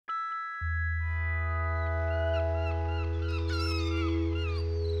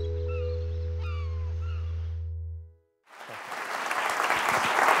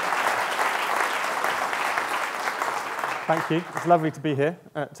Thank you. It's lovely to be here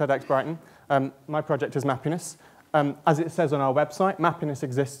at TEDxBrighton. My project is Mappiness. As it says on our website, Mappiness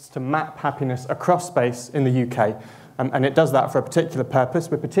exists to map happiness across space in the UK. And it does that for a particular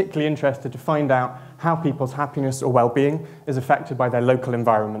purpose. We're particularly interested to find out how people's happiness or well-being is affected by their local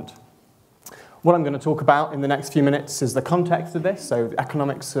environment. What I'm going to talk about in the next few minutes is the context of this, so the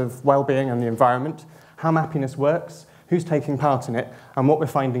economics of well-being and the environment, how Mappiness works, who's taking part in it, and what we're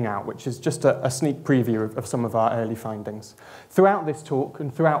finding out, which is just a sneak preview of some of our early findings. Throughout this talk,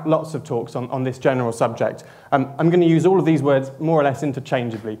 and throughout lots of talks on this general subject, I'm going to use all of these words more or less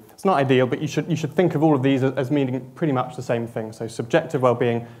interchangeably. It's not ideal, but you should think of all of these as meaning pretty much the same thing. So subjective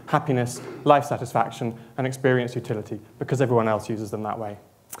well-being, happiness, life satisfaction, and experience utility, because everyone else uses them that way.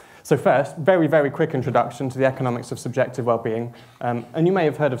 So first, very, very quick introduction to the economics of subjective well-being. And you may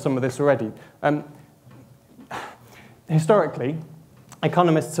have heard of some of this already. Historically,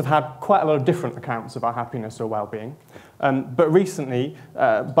 economists have had quite a lot of different accounts of our happiness or well-being. But recently,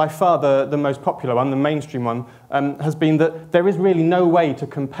 by far the most popular one, the mainstream one, has been that there is really no way to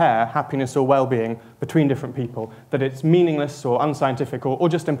compare happiness or well-being between different people, that it's meaningless or unscientific or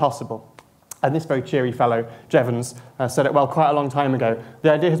just impossible. And this very cheery fellow, Jevons, said it well quite a long time ago.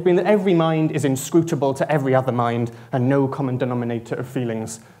 The idea has been that every mind is inscrutable to every other mind, and no common denominator of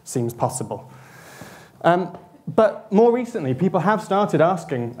feelings seems possible. But more recently, people have started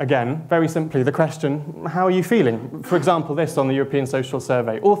asking, again, very simply, the question, how are you feeling? For example, this on the European Social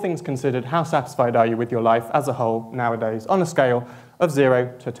Survey. All things considered, how satisfied are you with your life as a whole nowadays on a scale of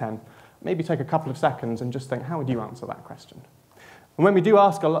 0 to 10? Maybe take a couple of seconds and just think, how would you answer that question? And when we do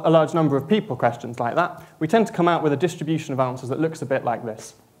ask a large number of people questions like that, we tend to come out with a distribution of answers that looks a bit like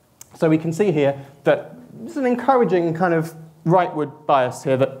this. So we can see here that there's an encouraging kind of rightward bias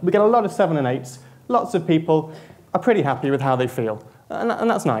here, that we get a lot of 7 and 8s. Lots of people are pretty happy with how they feel, and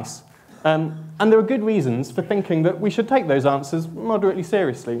that's nice. And there are good reasons for thinking that we should take those answers moderately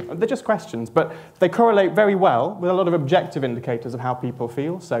seriously. They're just questions, but they correlate very well with a lot of objective indicators of how people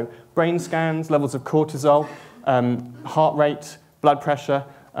feel. So brain scans, levels of cortisol, heart rate, blood pressure,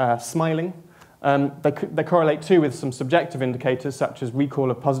 smiling. They correlate too with some subjective indicators such as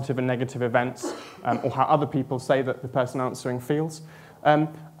recall of positive and negative events, or how other people say that the person answering feels.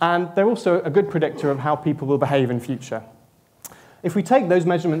 And they're also a good predictor of how people will behave in future. If we take those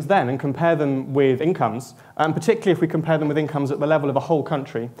measurements then and compare them with incomes, and particularly if we compare them with incomes at the level of a whole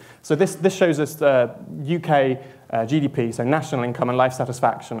country, so this shows us the UK GDP, so national income and life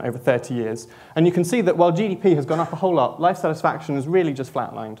satisfaction over 30 years. And you can see that while GDP has gone up a whole lot, life satisfaction has really just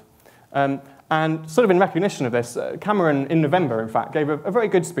flatlined. And sort of in recognition of this, Cameron, in November, in fact, gave a very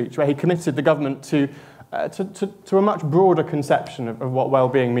good speech where he committed the government to a much broader conception of what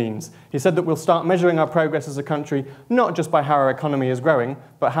well-being means. He said that we'll start measuring our progress as a country not just by how our economy is growing,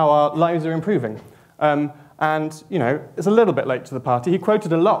 but how our lives are improving. And, you know, it's a little bit late to the party. He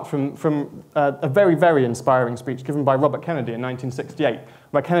quoted a lot from a very, very inspiring speech given by Robert Kennedy in 1968,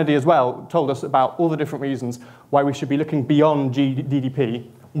 where Kennedy as well told us about all the different reasons why we should be looking beyond GDP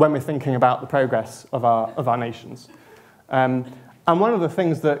when we're thinking about the progress of our nations. And one of the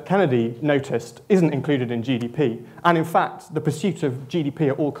things that Kennedy noticed isn't included in GDP, and in fact, the pursuit of GDP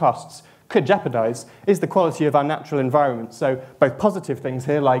at all costs could jeopardize, is the quality of our natural environment. So both positive things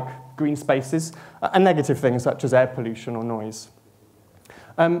here, like green spaces, and negative things such as air pollution or noise.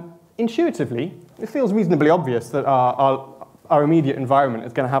 Intuitively, it feels reasonably obvious that our immediate environment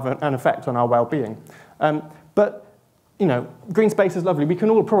is going to have an effect on our well-being. But, you know, green space is lovely. We can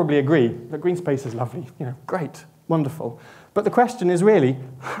all probably agree that green space is lovely. You know, great, wonderful. But the question is really,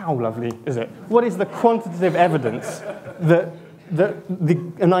 how lovely is it? What is the quantitative evidence that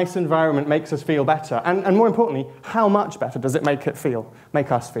a nice environment makes us feel better? And more importantly, how much better does it make us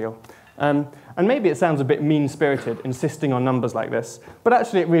feel? And maybe it sounds a bit mean-spirited, insisting on numbers like this, but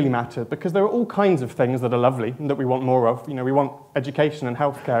actually it really matters, because there are all kinds of things that are lovely and that we want more of. You know, we want education and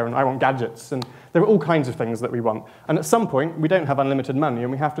healthcare, and I want gadgets, and there are all kinds of things that we want. And at some point, we don't have unlimited money,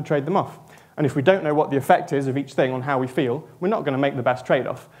 and we have to trade them off. And if we don't know what the effect is of each thing on how we feel, we're not going to make the best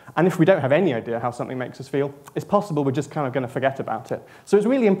trade-off. And if we don't have any idea how something makes us feel, it's possible we're just kind of going to forget about it. So it's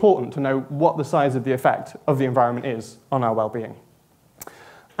really important to know what the size of the effect of the environment is on our well-being.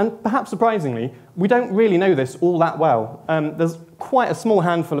 And perhaps surprisingly, we don't really know this all that well. There's quite a small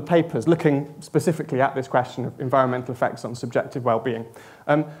handful of papers looking specifically at this question of environmental effects on subjective well-being.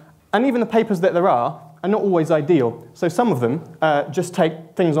 And even the papers that there are not always ideal. So some of them just take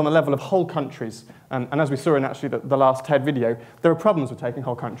things on the level of whole countries. And as we saw in actually the last TED video, there are problems with taking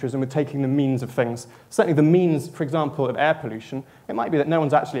whole countries and with taking the means of things. Certainly the means, for example, of air pollution, it might be that no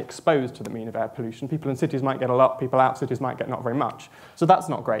one's actually exposed to the mean of air pollution. People in cities might get a lot, people out cities might get not very much. So that's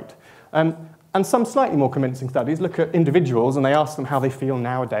not great. And some slightly more convincing studies look at individuals and they ask them how they feel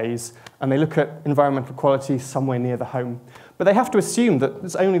nowadays, and they look at environmental quality somewhere near the home. But they have to assume that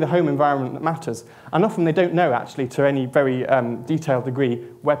it's only the home environment that matters. And often they don't know actually to any very detailed degree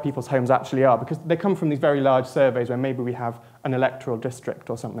where people's homes actually are, because they come from these very large surveys where maybe we have an electoral district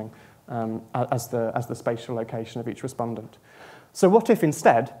or something as the spatial location of each respondent. So what if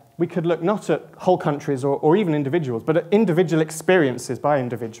instead we could look not at whole countries or even individuals, but at individual experiences by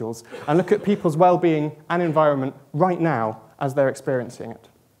individuals and look at people's well-being and environment right now as they're experiencing it.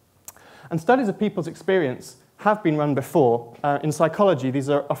 And studies of people's experience have been run before. In psychology, these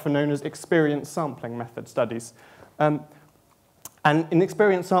are often known as experience sampling method studies. And in the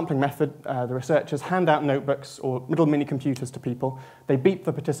experience sampling method, the researchers hand out notebooks or little mini computers to people. They beep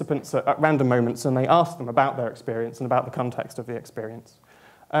the participants at random moments and they ask them about their experience and about the context of the experience.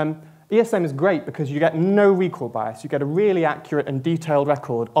 ESM is great because you get no recall bias. You get a really accurate and detailed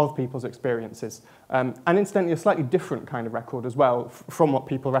record of people's experiences. And incidentally, a slightly different kind of record as well from what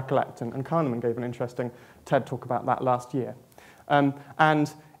people recollect. And Kahneman gave an interesting TED talk about that last year.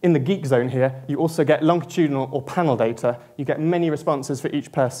 And in the geek zone here, you also get longitudinal or panel data. You get many responses for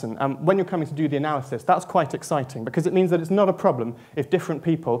each person. When you're coming to do the analysis, that's quite exciting because it means that it's not a problem if different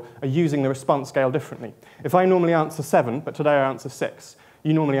people are using the response scale differently. If I normally answer 7, but today I answer 6,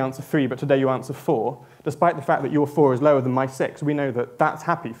 you normally answer 3, but today you answer 4, despite the fact that your 4 is lower than my 6, we know that that's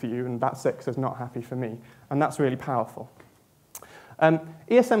happy for you and that 6 is not happy for me. And that's really powerful.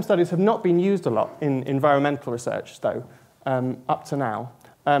 ESM studies have not been used a lot in environmental research, though, up to now.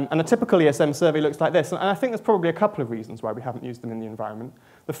 And a typical ESM survey looks like this. And I think there's probably a couple of reasons why we haven't used them in the environment.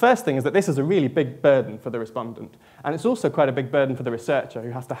 The first thing is that this is a really big burden for the respondent. And it's also quite a big burden for the researcher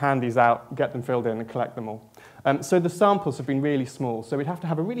who has to hand these out, get them filled in, and collect them all. So the samples have been really small. So we'd have to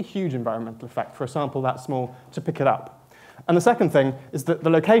have a really huge environmental effect for a sample that small to pick it up. And the second thing is that the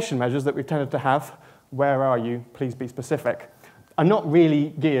location measures that we've tended to have, where are you, please be specific, are not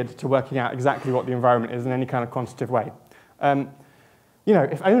really geared to working out exactly what the environment is in any kind of quantitative way. You know,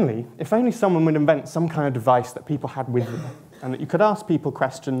 if only someone would invent some kind of device that people had with them, and that you could ask people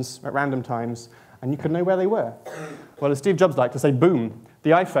questions at random times, and you could know where they were. Well, as Steve Jobs liked to say, boom,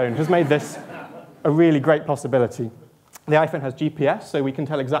 the iPhone has made this a really great possibility. The iPhone has GPS, so we can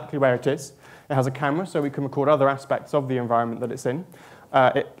tell exactly where it is. It has a camera, so we can record other aspects of the environment that it's in.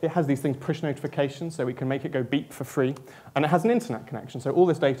 It has these things, push notifications, so we can make it go beep for free. And it has an internet connection, so all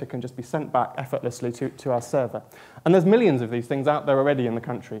this data can just be sent back effortlessly to our server. And there's millions of these things out there already in the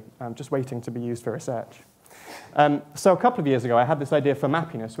country, just waiting to be used for research. So a couple of years ago, I had this idea for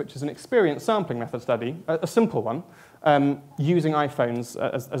Mappiness, which is an experience sampling method study, a simple one, using iPhones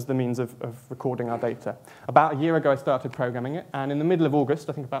as the means of recording our data. About a year ago, I started programming it, and in the middle of August,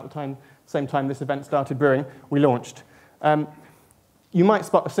 I think about the same time this event started brewing, we launched. You might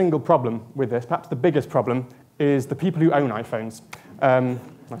spot a single problem with this. Perhaps the biggest problem is the people who own iPhones,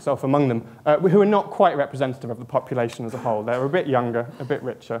 myself among them, who are not quite representative of the population as a whole. They're a bit younger, a bit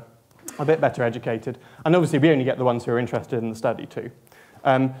richer, a bit better educated, and obviously we only get the ones who are interested in the study too.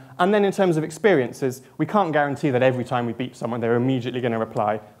 And then in terms of experiences, we can't guarantee that every time we beep someone, they're immediately going to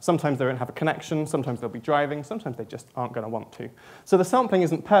reply. Sometimes they won't have a connection, sometimes they'll be driving, sometimes they just aren't going to want to. So the sampling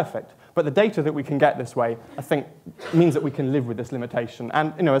isn't perfect, but the data that we can get this way, I think, means that we can live with this limitation.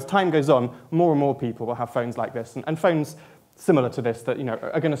 And as time goes on, more and more people will have phones like this, and phones similar to this that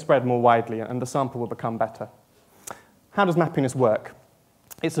are going to spread more widely, and the sample will become better. How does Mappiness work?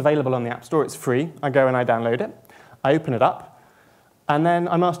 It's available on the App Store. It's free. I go and I download it. I open it up. And then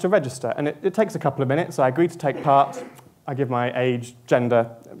I'm asked to register, and it takes a couple of minutes. I agree to take part. I give my age, gender,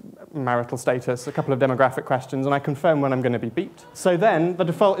 marital status, a couple of demographic questions, and I confirm when I'm going to be beeped. So then the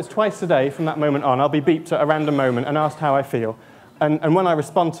default is twice a day from that moment on. I'll be beeped at a random moment and asked how I feel. And when I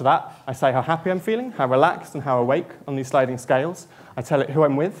respond to that, I say how happy I'm feeling, how relaxed and how awake on these sliding scales. I tell it who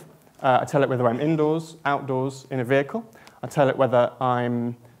I'm with. I tell it whether I'm indoors, outdoors, in a vehicle. I tell it whether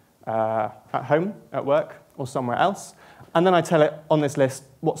I'm at home, at work, or somewhere else. And then I tell it on this list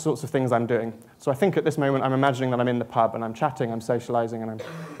what sorts of things I'm doing. So I think at this moment I'm imagining that I'm in the pub and I'm chatting, I'm socializing, and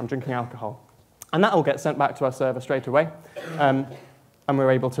I'm drinking alcohol. And that all gets sent back to our server straight away. And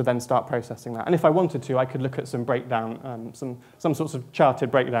we're able to then start processing that. And if I wanted to, I could look at some breakdown, some sorts of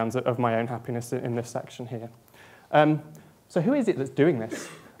charted breakdowns of my own happiness in this section here. So who is it that's doing this?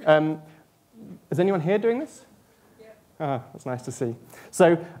 Is anyone here doing this? Yeah. Ah, that's nice to see.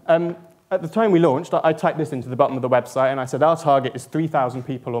 So at the time we launched, I typed this into the bottom of the website, and I said our target is 3,000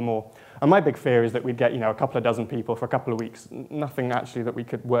 people or more. And my big fear is that we'd get a couple of dozen people for a couple of weeks, nothing actually that we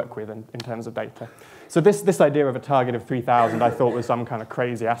could work with in terms of data. So this idea of a target of 3,000 I thought was some kind of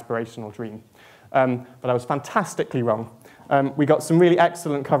crazy aspirational dream. But I was fantastically wrong. We got some really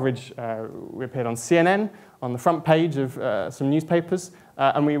excellent coverage. We appeared on CNN, on the front page of some newspapers,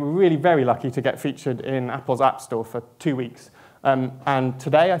 and we were really very lucky to get featured in Apple's App Store for 2 weeks. And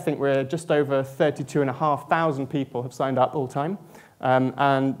today, I think we're just over 32,500 people have signed up all time,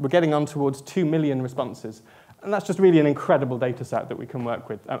 and we're getting on towards 2 million responses. And that's just really an incredible data set that we can work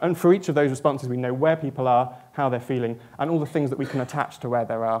with. And for each of those responses, we know where people are, how they're feeling, and all the things that we can attach to where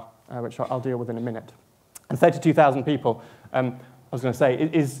they are, which I'll deal with in a minute. And 32,000 people, I was going to say,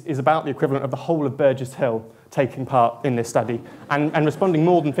 is about the equivalent of the whole of Burgess Hill taking part in this study and responding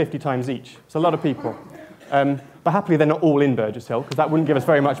more than 50 times each. It's a lot of people. But happily, they're not all in Burgess Hill, because that wouldn't give us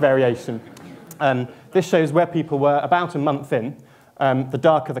very much variation. This shows where people were about a month in. The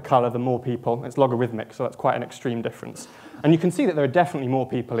darker the colour, the more people. It's logarithmic, so that's quite an extreme difference. And you can see that there are definitely more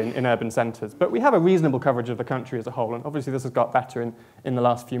people in urban centres. But we have a reasonable coverage of the country as a whole, and obviously this has got better in the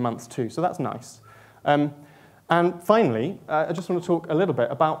last few months too, so that's nice. And finally, I just want to talk a little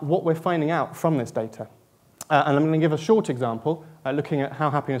bit about what we're finding out from this data. And I'm going to give a short example looking at how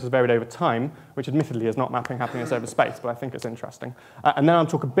happiness is varied over time, which admittedly is not mapping happiness over space, but I think it's interesting. And then I'll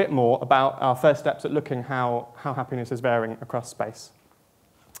talk a bit more about our first steps at looking how happiness is varying across space.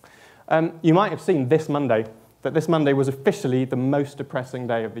 You might have seen this Monday, that this Monday was officially the most depressing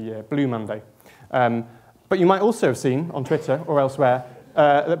day of the year, Blue Monday. But you might also have seen on Twitter or elsewhere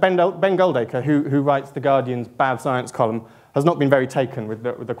that Ben Goldacre, who writes The Guardian's Bad Science column, has not been very taken with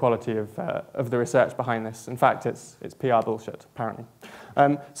the quality of the research behind this. In fact, it's PR bullshit, apparently.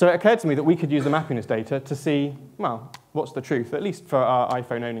 So it occurred to me that we could use the happiness data to see, well, what's the truth, at least for our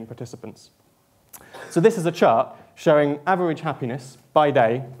iPhone-owning participants. So this is a chart showing average happiness by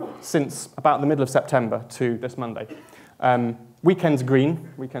day since about the middle of September to this Monday. Weekends are green,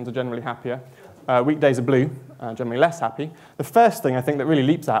 weekends are generally happier. Weekdays are blue, generally less happy. The first thing I think that really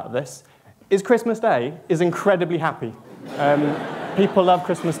leaps out of this is Christmas Day is incredibly happy. People love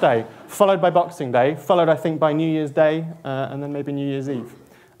Christmas Day, followed by Boxing Day, followed, I think, by New Year's Day, and then maybe New Year's Eve.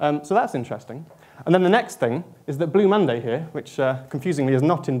 So that's interesting. And then the next thing is that Blue Monday here, which confusingly is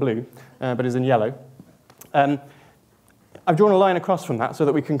not in blue, but is in yellow. I've drawn a line across from that so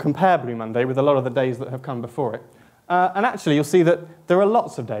that we can compare Blue Monday with a lot of the days that have come before it. And actually, you'll see that there are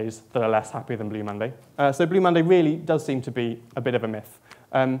lots of days that are less happy than Blue Monday. So Blue Monday really does seem to be a bit of a myth.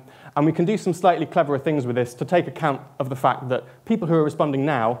 And we can do some slightly cleverer things with this to take account of the fact that people who are responding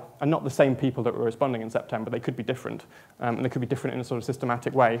now are not the same people that were responding in September. They could be different, and they could be different in a sort of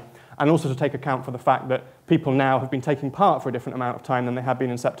systematic way. And also to take account for the fact that people now have been taking part for a different amount of time than they had been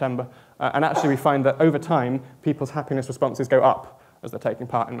in September. And actually, we find that over time, people's happiness responses go up as they're taking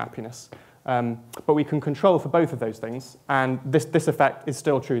part in happiness. But we can control for both of those things, and this effect is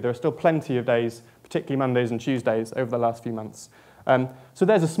still true. There are still plenty of days, particularly Mondays and Tuesdays, over the last few months. So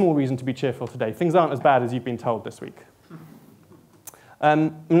there's a small reason to be cheerful today. Things aren't as bad as you've been told this week.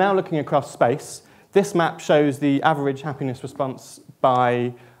 Now looking across space, this map shows the average happiness response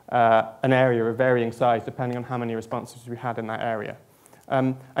by an area of varying size, depending on how many responses we had in that area.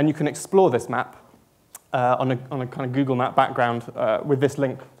 And you can explore this map on a kind of Google Map background with this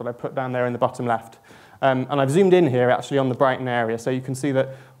link that I put down there in the bottom left. And I've zoomed in here actually on the Brighton area, so you can see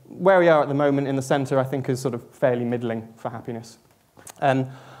that where we are at the moment in the centre, I think, is sort of fairly middling for happiness.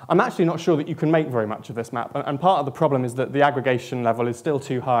 I'm actually not sure that you can make very much of this map, and part of the problem is that the aggregation level is still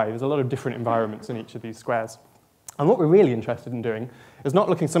too high. There's a lot of different environments in each of these squares. And what we're really interested in doing is not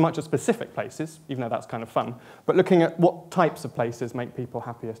looking so much at specific places, even though that's kind of fun, but looking at what types of places make people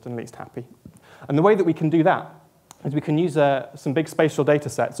happiest and least happy. And the way that we can do that is we can use some big spatial data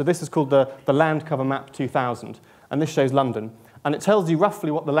sets. So this is called the Land Cover Map 2000, and this shows London. And it tells you roughly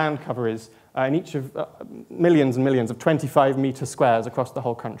what the land cover is in each of millions and millions of 25-metre squares across the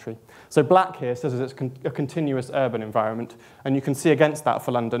whole country. So black here says it's a continuous urban environment, and you can see against that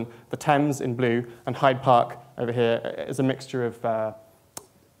for London, the Thames in blue, and Hyde Park over here is a mixture of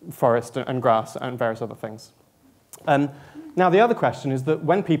forest and grass and various other things. Now, the other question is that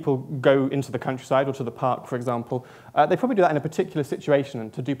when people go into the countryside or to the park, for example, they probably do that in a particular situation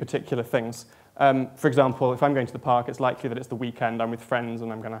and to do particular things. For example, if I'm going to the park, it's likely that it's the weekend, I'm with friends,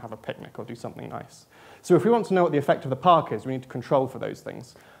 and I'm going to have a picnic or do something nice. So if we want to know what the effect of the park is, we need to control for those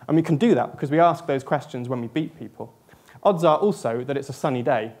things. And we can do that because we ask those questions when we beat people. Odds are also that it's a sunny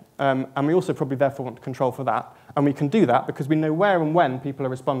day, and we also probably therefore want to control for that. And we can do that because we know where and when people are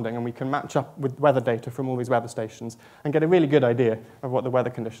responding, and we can match up with weather data from all these weather stations and get a really good idea of what the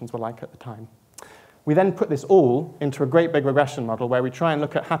weather conditions were like at the time. We then put this all into a great big regression model where we try and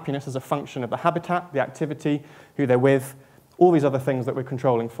look at happiness as a function of the habitat, the activity, who they're with, all these other things that we're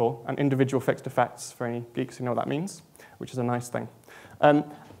controlling for, and individual fixed effects for any geeks who know what that means, which is a nice thing. And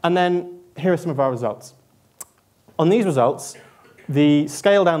then here are some of our results. On these results, the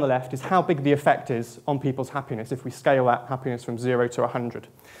scale down the left is how big the effect is on people's happiness if we scale that happiness from 0 to 100.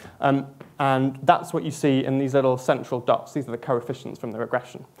 And that's what you see in these little central dots. These are the coefficients from the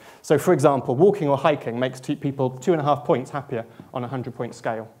regression. So for example, walking or hiking makes people 2.5 points happier on a 100-point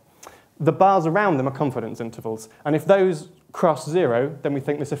scale. The bars around them are confidence intervals. And if those cross 0, then we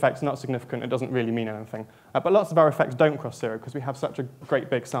think this effect's not significant. It doesn't really mean anything. But lots of our effects don't cross 0 because we have such a great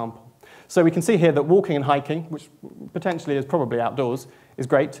big sample. So we can see here that walking and hiking, which potentially is probably outdoors, is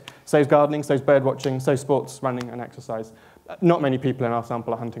great. So's gardening, so's bird watching, so's sports, running and exercise. Not many people in our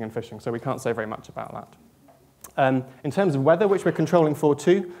sample are hunting and fishing, so we can't say very much about that. In terms of weather, which we're controlling for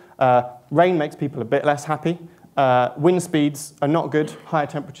too, rain makes people a bit less happy. Wind speeds are not good. Higher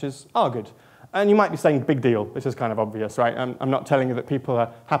temperatures are good. And you might be saying, big deal. This is kind of obvious, right? I'm not telling you that people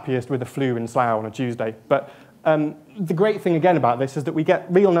are happiest with a flu in Slough on a Tuesday. But the great thing, again, about this is that we get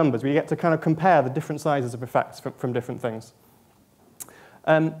real numbers. We get to kind of compare the different sizes of effects from different things.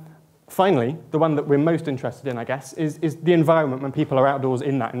 Finally, the one that we're most interested in, I guess, is the environment when people are outdoors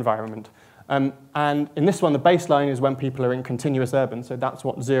in that environment. And in this one, the baseline is when people are in continuous urban, so that's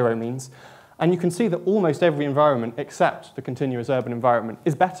what 0 means. And you can see that almost every environment except the continuous urban environment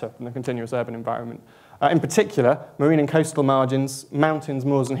is better than the continuous urban environment. In particular, marine and coastal margins, mountains,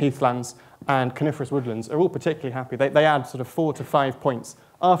 moors and heathlands, and coniferous woodlands are all particularly happy. They add sort of 4 to 5 points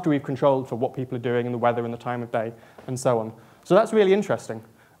after we've controlled for what people are doing and the weather and the time of day and so on. So that's really interesting.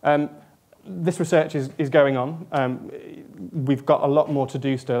 This research is going on. We've got a lot more to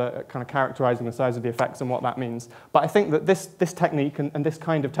do still, kind of characterizing the size of the effects and what that means. But I think that this technique and this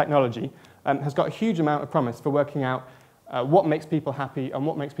kind of technology has got a huge amount of promise for working out what makes people happy and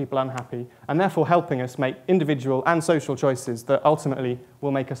what makes people unhappy, and therefore helping us make individual and social choices that ultimately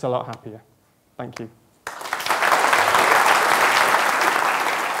will make us a lot happier. Thank you.